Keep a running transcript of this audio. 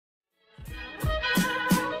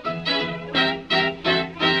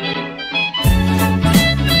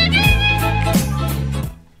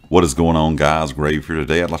What is going on, guys? Grave here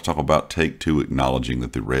today. I'd like to talk about Take-Two acknowledging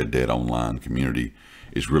that the Red Dead Online community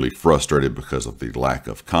is really frustrated because of the lack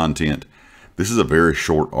of content. This is a very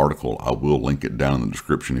short article. I will link it down in the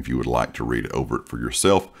description if you would like to read over it for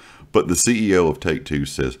yourself. But the CEO of Take-Two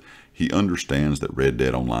says he understands that Red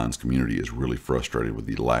Dead Online's community is really frustrated with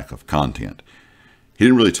the lack of content. He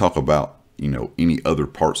didn't really talk about any other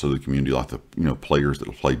parts of the community, like the players that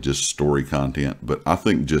will play just story content, but I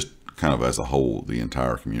think just kind of as a whole, the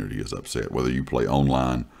entire community is upset, whether you play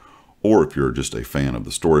online or if you're just a fan of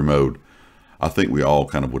the story mode. I think we all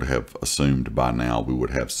kind of would have assumed by now we would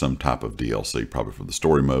have some type of DLC probably for the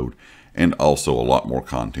story mode, and also a lot more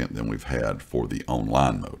content than we've had for the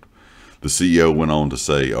online mode. The CEO went on to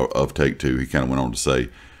say, of Take-Two, he kind of went on to say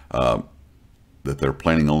that they're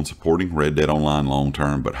planning on supporting Red Dead Online long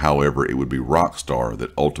term, but however, it would be Rockstar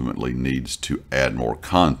that ultimately needs to add more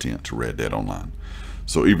content to Red Dead Online.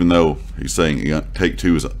 So even though he's saying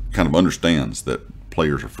Take-Two kind of understands that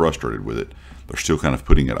players are frustrated with it, they're still kind of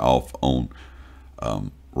putting it off on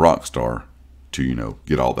Rockstar to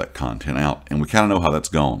get all that content out. And we kind of know how that's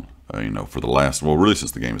gone. For the last, well, really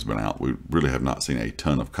since the game has been out, we really have not seen a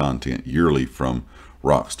ton of content yearly from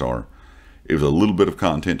Rockstar. It was a little bit of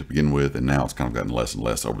content to begin with, and now it's kind of gotten less and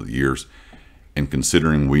less over the years. And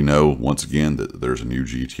considering we know, once again, that there's a new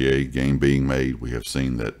GTA game being made, we have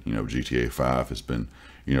seen that, GTA 5 has been,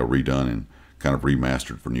 redone and kind of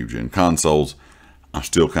remastered for new-gen consoles. I'm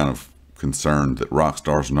still kind of concerned that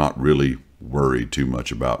Rockstar's not really worried too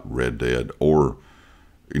much about Red Dead or,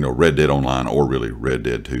 Red Dead Online or really Red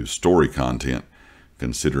Dead 2 story content,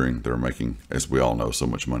 considering they're making, as we all know, so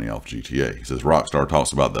much money off GTA. He says Rockstar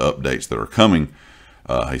talks about the updates that are coming,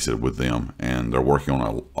 he said, with them, and they're working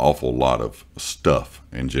on an awful lot of stuff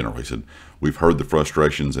in general. He said, we've heard the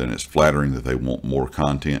frustrations, and it's flattering that they want more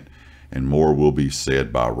content, and more will be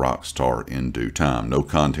said by Rockstar in due time. No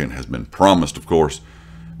content has been promised, of course,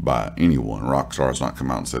 by anyone. Rockstar has not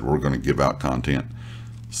come out and said, we're going to give out content.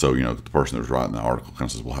 So, the person that was writing the article kind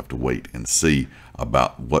of says, we'll have to wait and see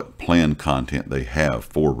about what planned content they have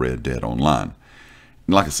for Red Dead Online.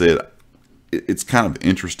 And like I said, it's kind of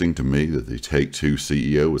interesting to me that the Take-Two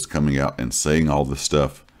CEO is coming out and saying all this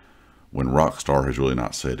stuff when Rockstar has really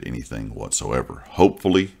not said anything whatsoever.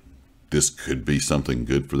 Hopefully, this could be something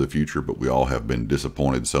good for the future, but we all have been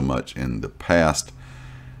disappointed so much in the past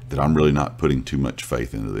that I'm really not putting too much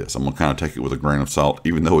faith into this. I'm going to kind of take it with a grain of salt.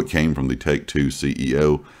 Even though it came from the Take-Two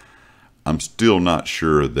CEO, I'm still not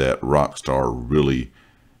sure that Rockstar really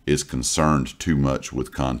is concerned too much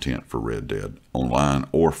with content for Red Dead Online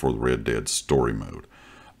or for the Red Dead story mode.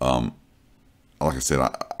 Like I said,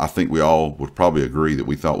 I think we all would probably agree that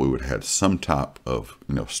we thought we would have some type of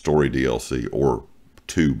story DLC or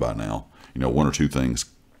two by now, one or two things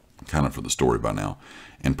kind of for the story by now,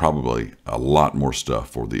 and probably a lot more stuff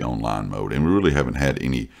for the online mode. And we really haven't had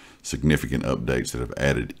any significant updates that have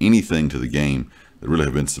added anything to the game that really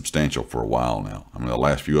have been substantial for a while now. I mean, the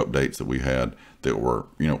last few updates that we had that were,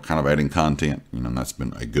 kind of adding content, and that's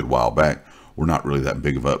been a good while back, were not really that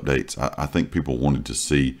big of updates. I think people wanted to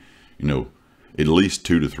see, at least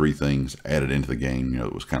 2 to 3 things added into the game,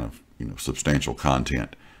 that was kind of, substantial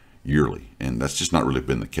content yearly. And that's just not really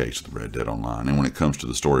been the case with Red Dead Online. And when it comes to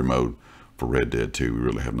the story mode for Red Dead 2, we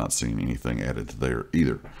really have not seen anything added to there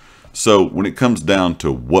either. So when it comes down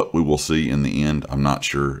to what we will see in the end, I'm not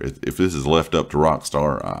sure. If this is left up to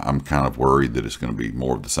Rockstar, I'm kind of worried that it's going to be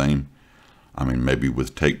more of the same. I mean, maybe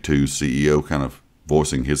with Take-Two's CEO kind of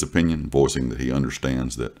voicing his opinion, voicing that he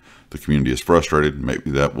understands that the community is frustrated,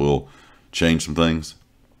 maybe that will change some things.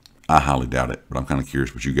 I highly doubt it, but I'm kind of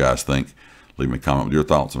curious what you guys think. Leave me a comment with your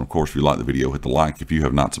thoughts, and of course, if you like the video, hit the like. If you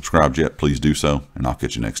have not subscribed yet, please do so, and I'll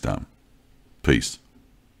catch you next time. Peace.